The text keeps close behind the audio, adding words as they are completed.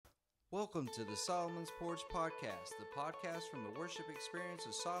Welcome to the Solomon's Porch Podcast, the podcast from the worship experience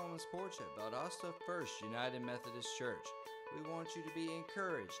of Solomon's Porch at Valdosta First United Methodist Church. We want you to be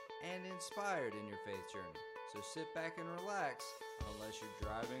encouraged and inspired in your faith journey. So sit back and relax, unless you're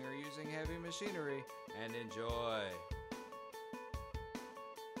driving or using heavy machinery, and enjoy.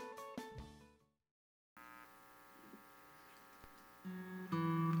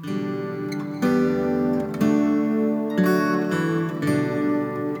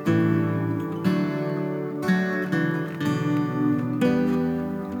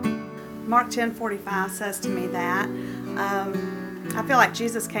 Mark 10:45 says to me that I feel like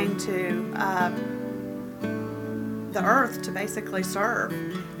Jesus came to the earth to basically serve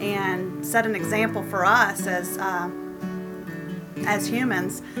and set an example for us as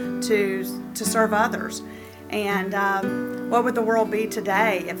humans to serve others. And what would the world be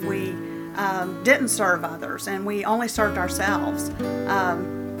today if we didn't serve others and we only served ourselves?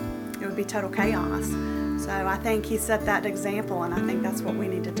 It would be total chaos. So I think he set that example, and I think that's what we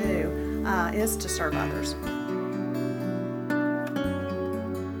need to do, is to serve others.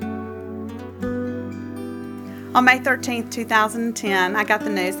 On May 13th, 2010, I got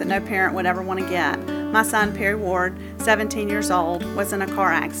the news that no parent would ever want to get. My son, Perry Ward, 17 years old, was in a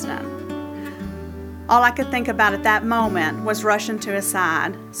car accident. All I could think about at that moment was rushing to his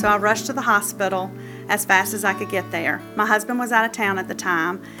side. So I rushed to the hospital as fast as I could get there. My husband was out of town at the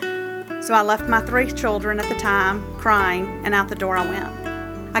time, so I left my 3 children at the time, crying, and out the door I went.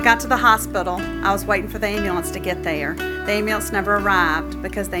 I got to the hospital. I was waiting for the ambulance to get there. The ambulance never arrived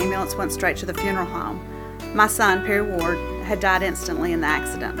because the ambulance went straight to the funeral home. My son, Perry Ward, had died instantly in the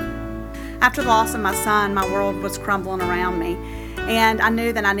accident. After the loss of my son, my world was crumbling around me, and I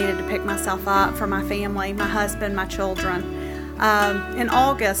knew that I needed to pick myself up for my family, my husband, my children. In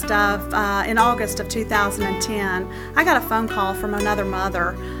August of 2010, I got a phone call from another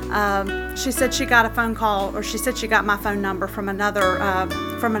mother. She said she got a phone call, or she said she got my phone number from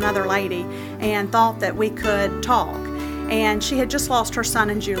another lady, and thought that we could talk. And she had just lost her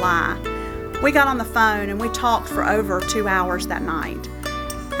son in July. We got on the phone and we talked for over 2 hours that night.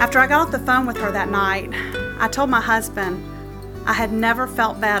 After I got off the phone with her that night, I told my husband I had never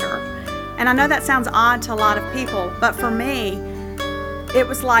felt better. And I know that sounds odd to a lot of people, but for me, it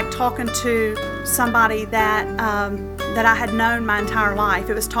was like talking to somebody that I had known my entire life.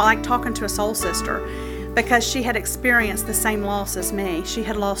 It was like talking to a soul sister, because she had experienced the same loss as me. She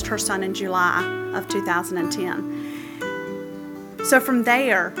had lost her son in July of 2010. So from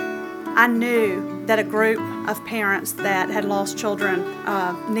there, I knew that a group of parents that had lost children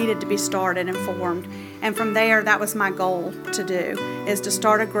needed to be started and formed. And from there, that was my goal to do, is to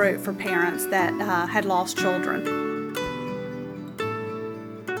start a group for parents that had lost children.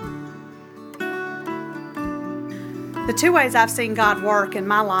 The 2 ways I've seen God work in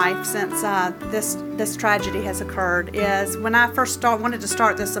my life since this tragedy has occurred is when I first wanted to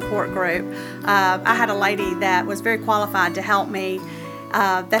start this support group, I had a lady that was very qualified to help me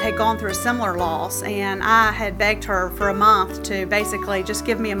that had gone through a similar loss, and I had begged her for a month to basically just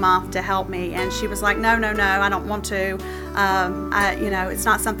give me a month to help me, and she was like, no, I don't want to. It's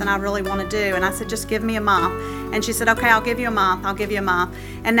not something I really want to do. And I said, just give me a month. And she said, okay, I'll give you a month.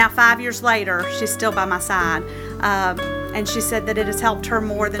 And now 5 years later, she's still by my side. And she said that it has helped her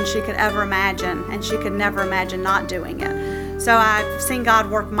more than she could ever imagine, and she could never imagine not doing it. So I've seen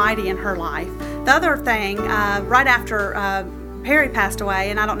God work mighty in her life. The other thing, right after Perry passed away,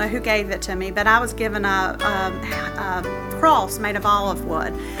 and I don't know who gave it to me, but I was given a cross made of olive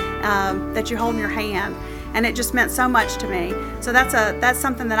wood that you hold in your hand, and it just meant so much to me. So that's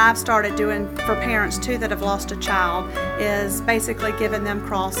something that I've started doing for parents too that have lost a child, is basically giving them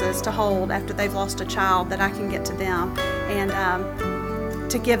crosses to hold after they've lost a child, that I can get to them and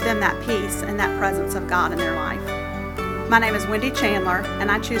to give them that peace and that presence of God in their life. My name is Wendy Chandler,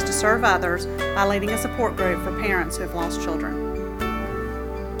 and I choose to serve others by leading a support group for parents who have lost children.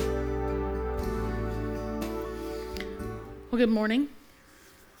 Well, good morning.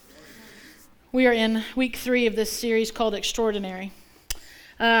 We are in week 3 of this series called Extraordinary.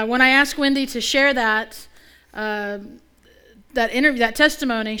 When I asked Wendy to share that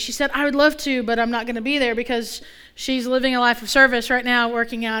testimony, she said, I would love to, but I'm not going to be there because she's living a life of service right now,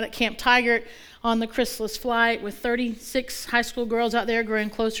 working out at Camp Tigert on the Chrysalis flight with 36 high school girls out there growing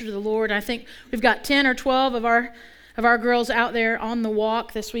closer to the Lord. I think we've got 10 or 12 of our girls out there on the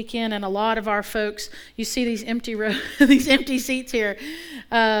walk this weekend, and a lot of our folks, you see these empty these empty seats here,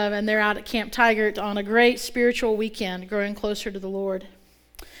 and they're out at Camp Tigert on a great spiritual weekend, growing closer to the Lord.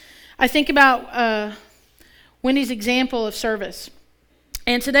 I think about Wendy's example of service,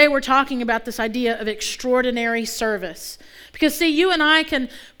 And today we're talking about this idea of extraordinary service. Because see, you and I can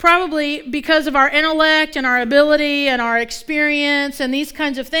probably, because of our intellect and our ability and our experience and these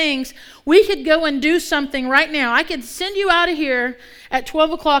kinds of things, we could go and do something right now. I could send you out of here at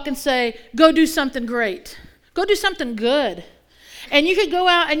 12 o'clock and say, go do something great. Go do something good. And you could go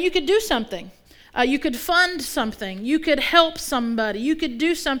out and you could do something. You could fund something. You could help somebody. You could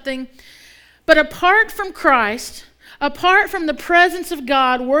do something. But apart from Christ, apart from the presence of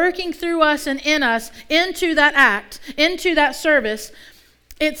God working through us and in us into that act, into that service,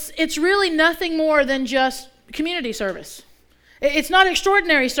 it's really nothing more than just community service. It's not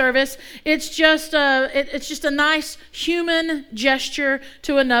extraordinary service. It's just a nice human gesture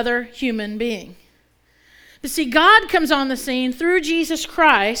to another human being. But see, God comes on the scene through Jesus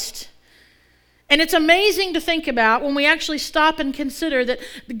Christ. And it's amazing to think about when we actually stop and consider that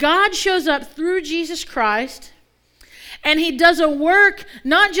God shows up through Jesus Christ, and he does a work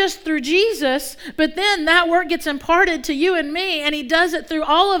not just through Jesus, but then that work gets imparted to you and me, and he does it through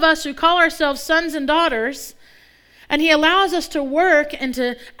all of us who call ourselves sons and daughters, and he allows us to work and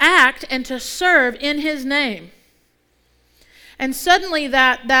to act and to serve in his name. And suddenly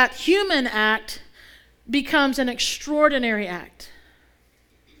that human act becomes an extraordinary act.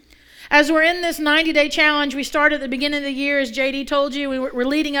 As we're in this 90-day challenge, we started at the beginning of the year, as JD told you. We're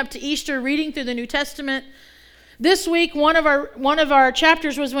leading up to Easter, reading through the New Testament. This week, one of our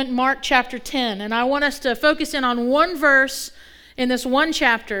chapters was in Mark chapter 10, and I want us to focus in on one verse in this one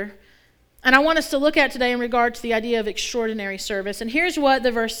chapter, and I want us to look at today in regard to the idea of extraordinary service. And here's what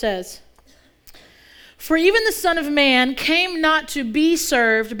the verse says. For even the Son of Man came not to be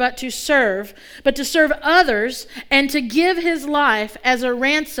served, but to serve others, and to give his life as a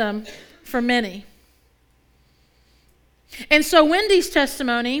ransom for many. And so Wendy's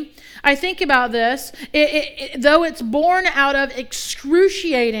testimony, I think about this, though it's born out of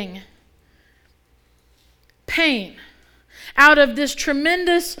excruciating pain, out of this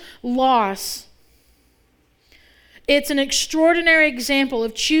tremendous loss, it's an extraordinary example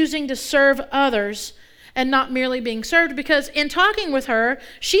of choosing to serve others and not merely being served, because in talking with her,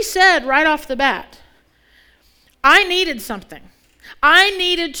 she said right off the bat, I needed something. I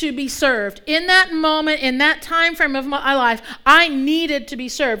needed to be served. In that moment, in that time frame of my life, I needed to be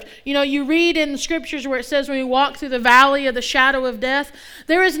served. You know, you read in the scriptures where it says when we walk through the valley of the shadow of death,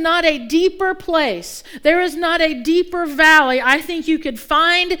 there is not a deeper place, there is not a deeper valley I think you could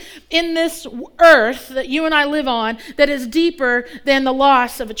find in this earth that you and I live on that is deeper than the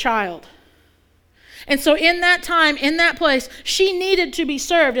loss of a child. And so in that time, in that place, she needed to be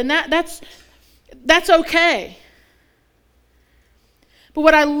served, and that's okay. But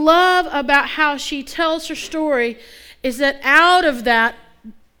what I love about how she tells her story is that out of that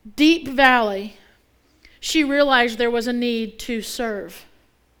deep valley, she realized there was a need to serve.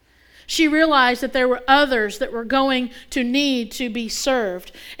 She realized that there were others that were going to need to be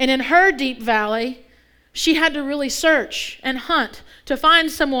served. And in her deep valley, she had to really search and hunt to find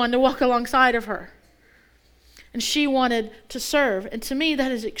someone to walk alongside of her. And she wanted to serve. And to me,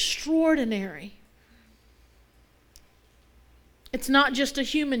 that is extraordinary. It's not just a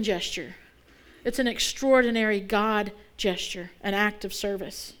human gesture. It's an extraordinary God gesture, an act of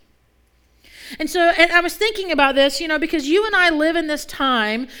service. And I was thinking about this, because you and I live in this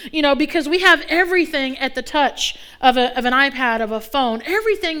time, because we have everything at the touch of an iPad, of a phone.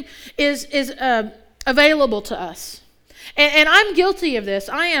 Everything is available to us. And I'm guilty of this.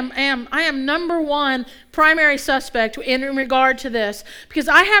 I am number one primary suspect in regard to this, because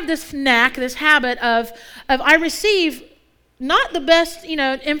I have this knack, this habit of I receive not the best,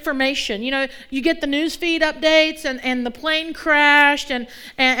 information. You get the news feed updates and the plane crashed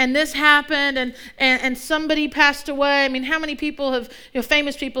and this happened and somebody passed away. I mean, how many people have,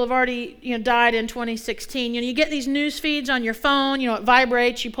 famous people have already, died in 2016? You get these news feeds on your phone, it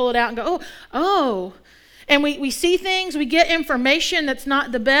vibrates, you pull it out and go, oh. And we see things, we get information that's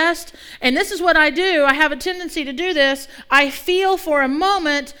not the best. And this is what I do. I have a tendency to do this. I feel for a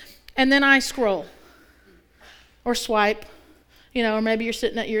moment, and then I scroll or swipe, or maybe you're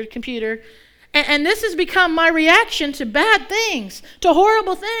sitting at your computer. And this has become my reaction to bad things, to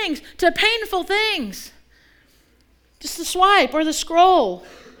horrible things, to painful things. Just the swipe or the scroll.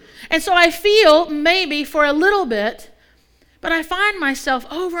 And so I feel maybe for a little bit, but I find myself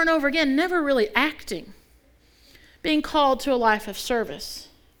over and over again never really acting, being called to a life of service.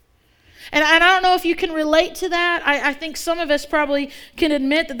 And I don't know if you can relate to that. I think some of us probably can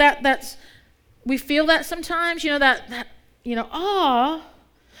admit that's we feel that sometimes, okay,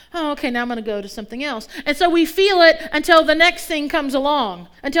 now I'm going to go to something else. And so we feel it until the next thing comes along,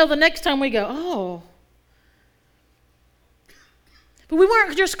 until the next time we go, oh. But we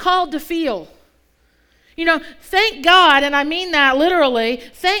weren't just called to feel. Thank God, and I mean that literally,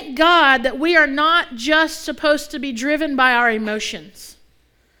 thank God that we are not just supposed to be driven by our emotions.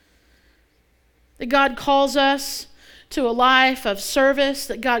 That God calls us to a life of service,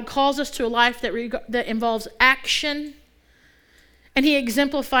 that God calls us to a life that involves action. And he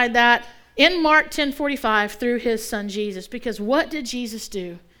exemplified that in Mark 10:45 through his son Jesus. Because what did Jesus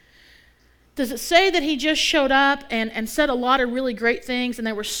do? Does it say that he just showed up and said a lot of really great things, and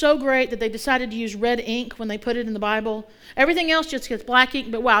they were so great that they decided to use red ink when they put it in the Bible? Everything else just gets black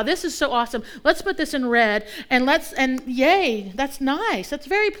ink, but wow, this is so awesome. Let's put this in red, and yay, that's nice. That's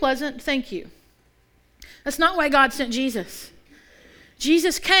very pleasant. Thank you. That's not why God sent Jesus.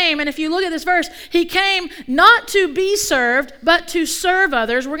 Jesus came, and if you look at this verse, he came not to be served, but to serve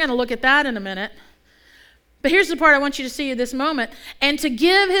others. We're going to look at that in a minute. But here's the part I want you to see at this moment. And to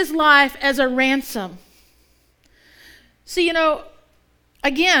give his life as a ransom. See,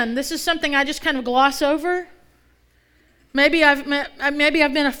 again, this is something I just kind of gloss over. Maybe I've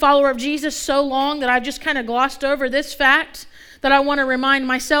been a follower of Jesus so long that I've just kind of glossed over this fact that I want to remind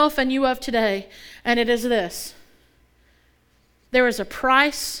myself and you of today. And it is this. There is a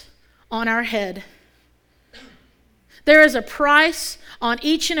price on our head. There is a price on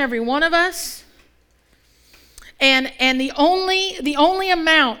each and every one of us. And the only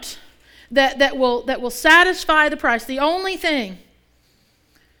amount that will satisfy the price, the only thing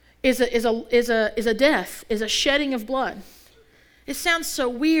is a death, is a shedding of blood. It sounds so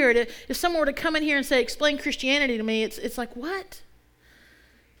weird. If someone were to come in here and say, explain Christianity to me, it's like, what?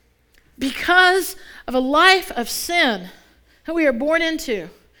 Because of a life of sin that we are born into,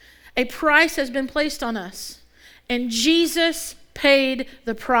 a price has been placed on us. And Jesus paid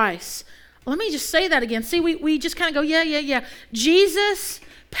the price. Let me just say that again. See, we just kind of go, yeah. Jesus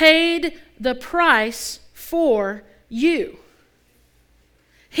paid the price for you.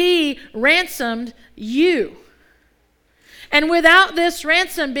 He ransomed you. And without this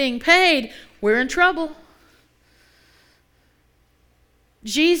ransom being paid, we're in trouble.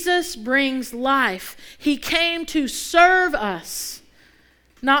 Jesus brings life. He came to serve us,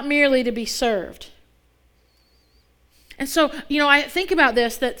 not merely to be served. And so, I think about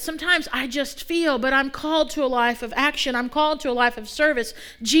this, that sometimes I just feel, but I'm called to a life of action. I'm called to a life of service.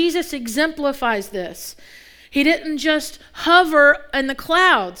 Jesus exemplifies this. He didn't just hover in the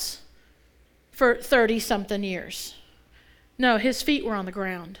clouds for 30-something years. No, his feet were on the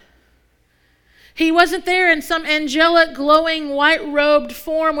ground. He wasn't there in some angelic, glowing, white-robed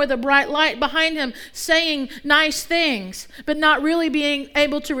form with a bright light behind him saying nice things, but not really being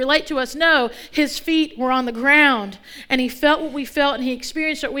able to relate to us. No, his feet were on the ground, and he felt what we felt, and he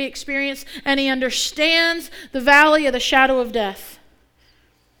experienced what we experienced, and he understands the valley of the shadow of death.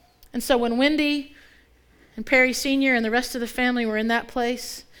 And so when Wendy and Perry Sr. and the rest of the family were in that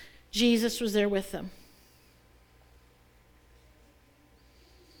place, Jesus was there with them.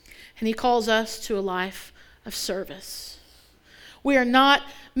 And he calls us to a life of service. We are not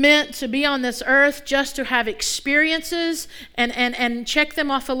meant to be on this earth just to have experiences and check them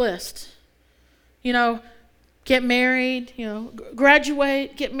off a list. Get married,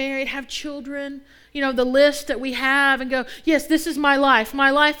 graduate, get married, have children. The list that we have and go, yes, this is my life. My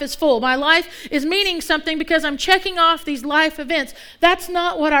life is full. My life is meaning something because I'm checking off these life events. That's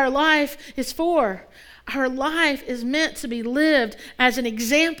not what our life is for. Our life is meant to be lived as an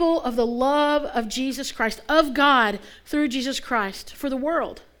example of the love of Jesus Christ, of God through Jesus Christ for the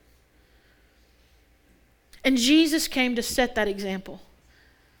world. And Jesus came to set that example.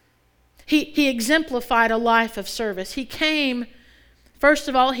 He exemplified a life of service. He came, first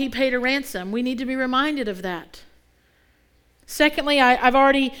of all, he paid a ransom. We need to be reminded of that. Secondly, I've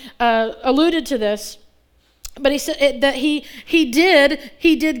already alluded to this. But he said that he gave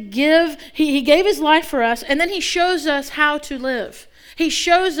his life for us, and then he shows us how to live. He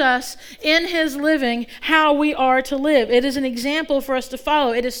shows us in his living how we are to live. It is an example for us to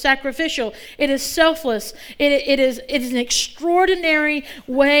follow. It is sacrificial. It is selfless. It is an extraordinary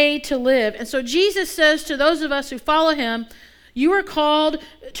way to live. And so Jesus says to those of us who follow him, you are called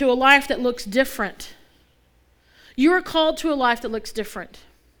to a life that looks different. You are called to a life that looks different.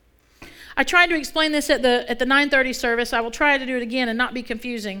 I tried to explain this at the 9:30 service. I will try to do it again and not be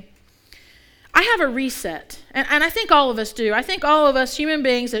confusing. I have a reset, and I think all of us do. I think all of us human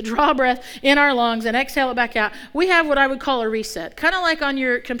beings that draw breath in our lungs and exhale it back out, we have what I would call a reset, kind of like on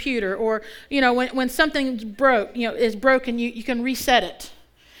your computer, or when something's is broken, you can reset it,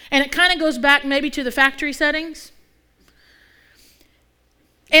 and it kind of goes back maybe to the factory settings.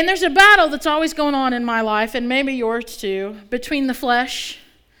 And there's a battle that's always going on in my life, and maybe yours too, between the flesh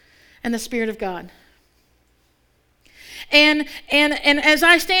and the Spirit of God. And as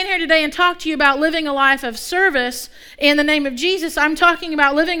I stand here today and talk to you about living a life of service in the name of Jesus, I'm talking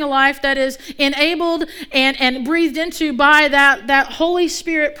about living a life that is enabled and breathed into by that Holy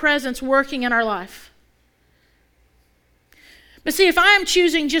Spirit presence working in our life. But see, if I'm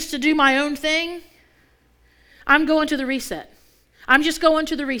choosing just to do my own thing, I'm going to the reset. I'm just going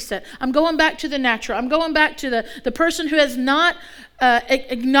to the reset. I'm going back to the natural. I'm going back to the person who has not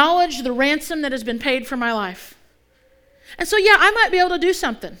acknowledged the ransom that has been paid for my life. And so, yeah, I might be able to do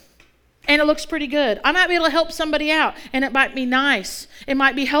something, and it looks pretty good. I might be able to help somebody out, and it might be nice. It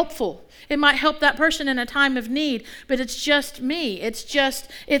might be helpful. It might help that person in a time of need, but it's just me. It's just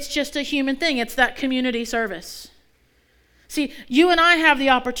a human thing. It's that community service. See, you and I have the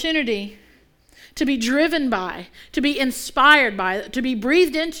opportunity to be driven by, to be inspired by, to be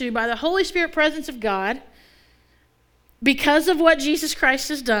breathed into by the Holy Spirit presence of God because of what Jesus Christ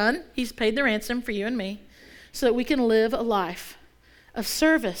has done. He's paid the ransom for you and me so that we can live a life of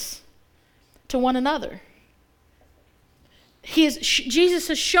service to one another. Jesus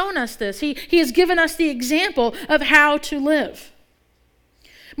has shown us this. He has given us the example of how to live.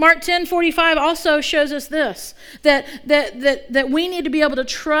 Mark 10:45 also shows us this, that we need to be able to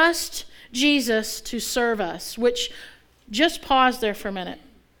trust Jesus to serve us, which, just pause there for a minute.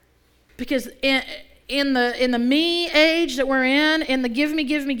 Because in the me age that we're in the give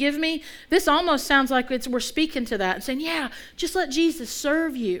me, this almost sounds like we're speaking to that and saying, yeah, just let Jesus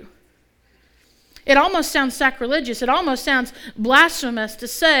serve you. It almost sounds sacrilegious. It almost sounds blasphemous to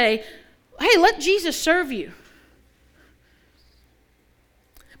say, hey, let Jesus serve you.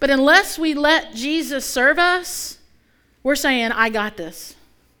 But unless we let Jesus serve us, we're saying, I got this.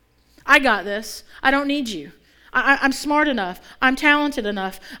 I got this. I don't need you. I'm smart enough. I'm talented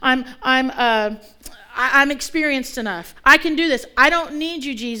enough. I'm experienced enough. I can do this. I don't need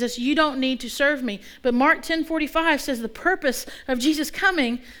you, Jesus. You don't need to serve me. But Mark 10:45 says the purpose of Jesus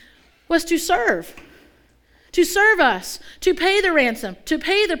coming was to serve us, to pay the ransom, to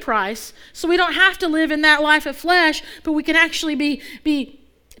pay the price, so we don't have to live in that life of flesh, but we can actually be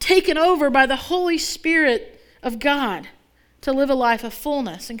taken over by the Holy Spirit of God to live a life of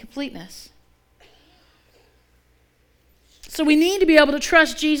fullness and completeness. So we need to be able to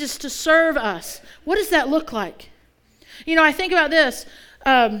trust Jesus to serve us. What does that look like? I think about this.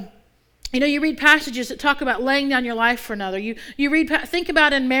 You read passages that talk about laying down your life for another. Think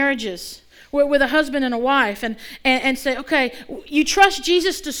about in marriages with a husband and a wife and say, okay, you trust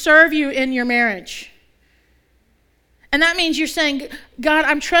Jesus to serve you in your marriage. And that means you're saying, God,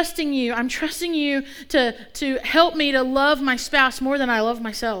 I'm trusting you. I'm trusting you to help me to love my spouse more than I love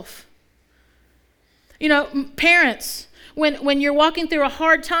myself. Parents, when you're walking through a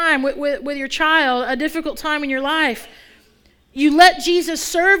hard time with your child, a difficult time in your life, you let Jesus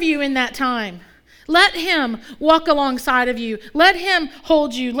serve you in that time. Let him walk alongside of you. Let him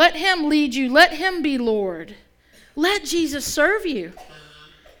hold you. Let him lead you. Let him be Lord. Let Jesus serve you.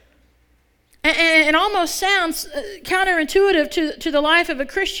 And it almost sounds counterintuitive to the life of a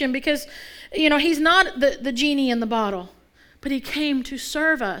Christian because, he's not the genie in the bottle, but he came to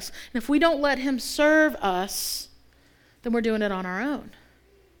serve us. And if we don't let him serve us, then we're doing it on our own.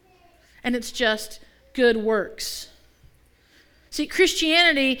 And it's just good works. See,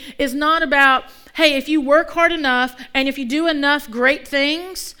 Christianity is not about, hey, if you work hard enough and if you do enough great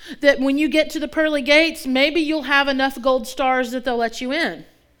things, that when you get to the pearly gates, maybe you'll have enough gold stars that they'll let you in.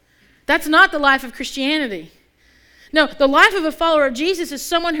 That's not the life of Christianity. No, the life of a follower of Jesus is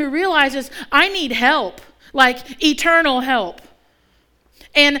someone who realizes, I need help, like eternal help.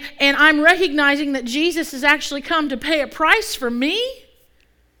 And I'm recognizing that Jesus has actually come to pay a price for me.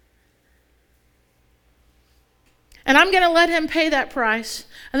 And I'm going to let him pay that price.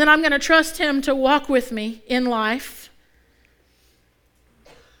 And then I'm going to trust him to walk with me in life.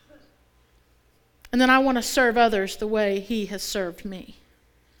 And then I want to serve others the way he has served me.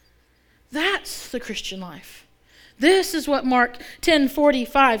 That's the Christian life. This is what Mark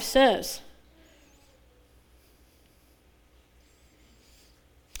 10:45 says.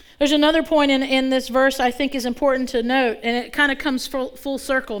 There's another point in this verse I think is important to note, and it kind of comes full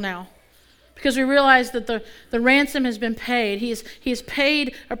circle now. Because we realize that the ransom has been paid. He has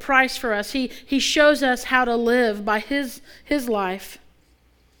paid a price for us. He shows us how to live by his life.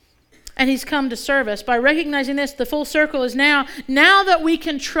 And he's come to serve us. By recognizing this, the full circle is now that we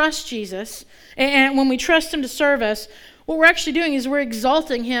can trust Jesus, and when we trust him to serve us, what we're actually doing is we're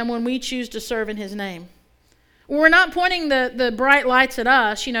exalting him when we choose to serve in his name. We're not pointing the bright lights at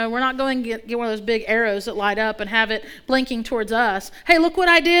us. We're not going to get one of those big arrows that light up and have it blinking towards us. Hey, look what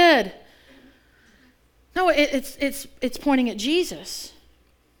I did. No, it's pointing at Jesus.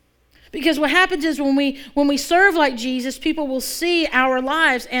 Because what happens is when we serve like Jesus, people will see our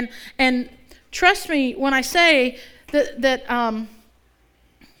lives. And trust me when I say that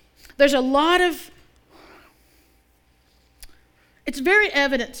there's a lot of, it's very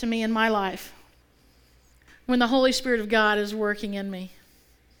evident to me in my life when the Holy Spirit of God is working in me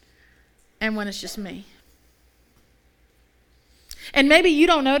and when it's just me. And maybe you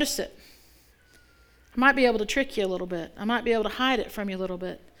don't notice it. I might be able to trick you a little bit. I might be able to hide it from you a little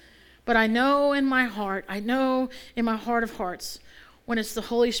bit. But I know in my heart of hearts, when it's the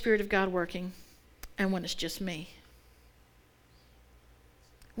Holy Spirit of God working and when it's just me.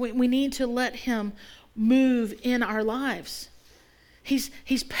 We need to let him move in our lives. He's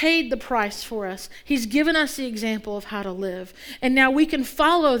paid the price for us. He's given us the example of how to live. And now we can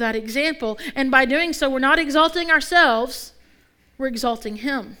follow that example. And by doing so, we're not exalting ourselves, we're exalting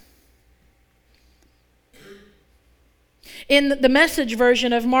him. In the Message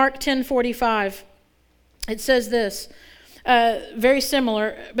version of Mark 10:45, it says this, very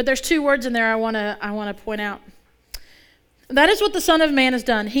similar, but there's two words in there I want to point out. That is what the Son of Man has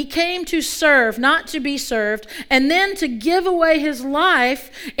done. He came to serve, not to be served, and then to give away his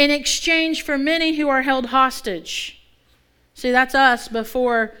life in exchange for many who are held hostage. See, that's us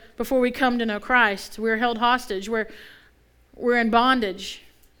before we come to know Christ. We're held hostage. We're in bondage.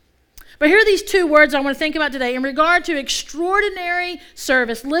 But here are these two words I want to think about today in regard to extraordinary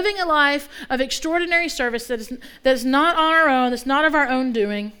service, living a life of extraordinary service that is not on our own, that's not of our own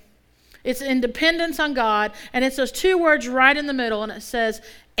doing. It's in dependence on God, and it's those two words right in the middle, and it says,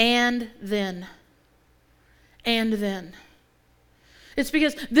 and then. And then. It's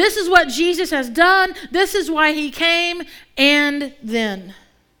because this is what Jesus has done, this is why he came, and then.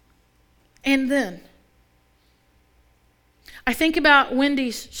 And then. I think about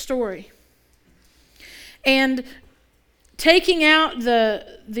Wendy's story. And taking out the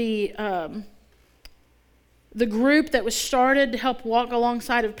group that was started to help walk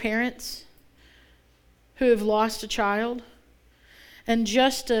alongside of parents who have lost a child, and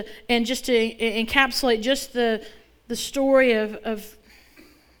just to encapsulate just the story of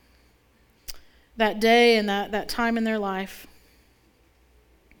that day and that time in their life.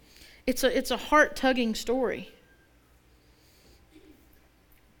 It's a heart-tugging story.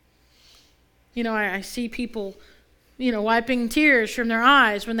 You know, I see people, wiping tears from their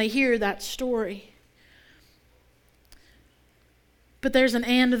eyes when they hear that story. But there's an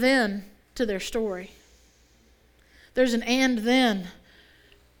and then to their story. There's an and then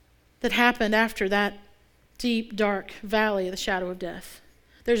that happened after that deep, dark valley of the shadow of death.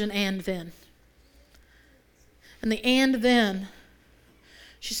 There's an and then. And the and then,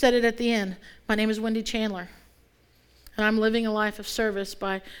 she said it at the end, my name is Wendy Chandler, and I'm living a life of service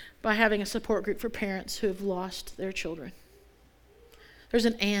by having a support group for parents who have lost their children. There's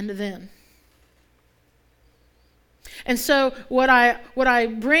an and then. And so what I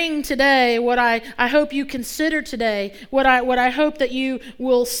bring today, what I hope you consider today, what I hope that you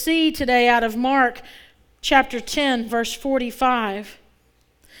will see today out of Mark chapter 10, verse 45,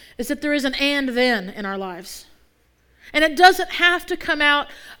 is that there is an and then in our lives. And it doesn't have to come out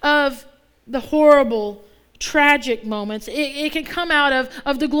of the horrible, tragic moments. It can come out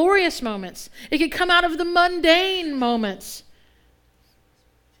of the glorious moments. It can come out of the mundane moments.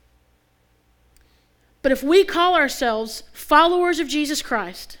 But if we call ourselves followers of Jesus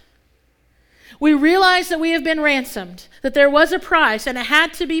Christ, we realize that we have been ransomed, that there was a price and it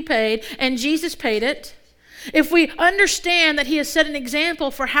had to be paid, and Jesus paid it. If we understand that he has set an example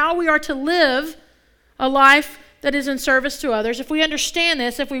for how we are to live a life that is in service to others, if we understand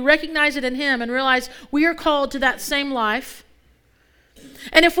this, if we recognize it in him and realize we are called to that same life,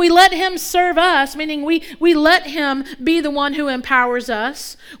 and if we let him serve us, meaning we let him be the one who empowers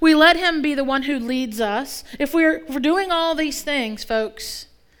us, we let him be the one who leads us, if we're doing all these things, folks,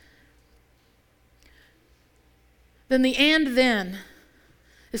 then the and then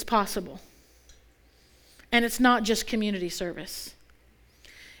is possible. And it's not just community service.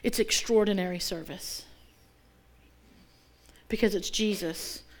 It's extraordinary service. Because it's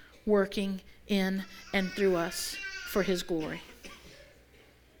Jesus working in and through us for his glory.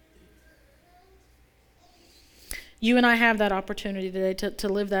 You and I have that opportunity today to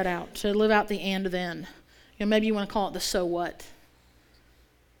live that out, to live out the and then. Maybe you want to call it the so what.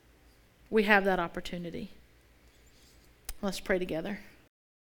 We have that opportunity. Let's pray together.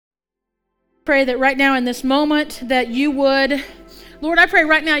 Pray that right now in this moment that you would, Lord, I pray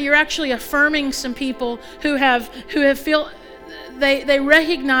right now you're actually affirming some people who have feel they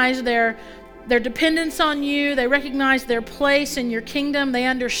recognize their their dependence on you. They recognize their place in your kingdom. They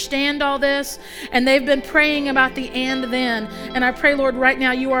understand all this, and they've been praying about the and then. And I pray, Lord, right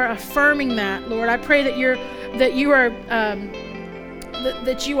now you are affirming that, Lord. I pray that you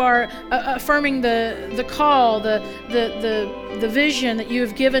are affirming the call, the vision that you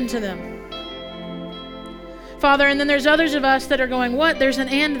have given to them. Father, and then there's others of us that are going, what? There's an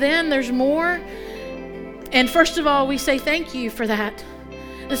and then? There's more? And first of all, we say thank you for that.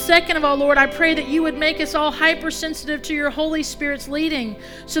 The second of all, Lord, I pray that you would make us all hypersensitive to your Holy Spirit's leading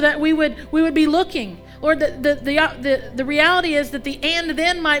so that we would be looking. Lord, the reality is that the and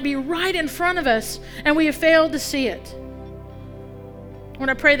then might be right in front of us and we have failed to see it. Lord,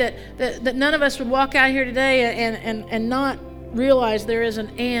 I pray that none of us would walk out here today and not realize there is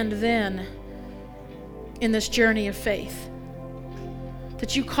an and then in this journey of faith.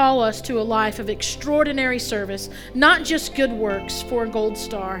 That you call us to a life of extraordinary service, not just good works for a gold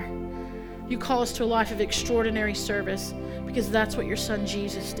star. You call us to a life of extraordinary service because that's what your son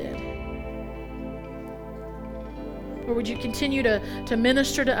Jesus did. Lord, would you continue to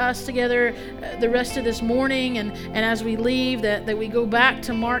minister to us together the rest of this morning, and as we leave, that we go back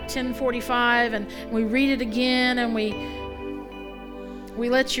to Mark 10:45 and we read it again, and we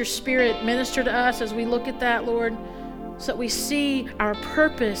let your Spirit minister to us as we look at that, Lord, so that we see our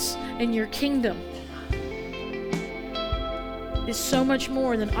purpose in your kingdom is so much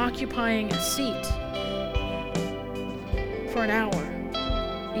more than occupying a seat for an hour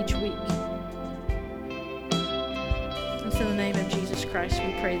each week. It's in the name of Jesus Christ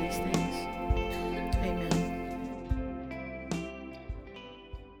we pray these things. Amen.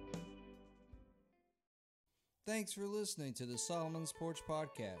 Thanks for listening to the Solomon's Porch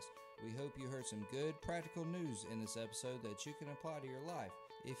Podcast. We hope you heard some good practical news in this episode that you can apply to your life.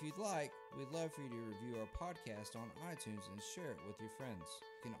 If you'd like, we'd love for you to review our podcast on iTunes and share it with your friends.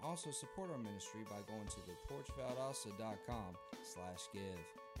 You can also support our ministry by going to theporchvaldosta.com/give.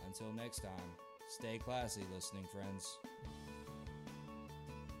 Until next time, stay classy, listening friends.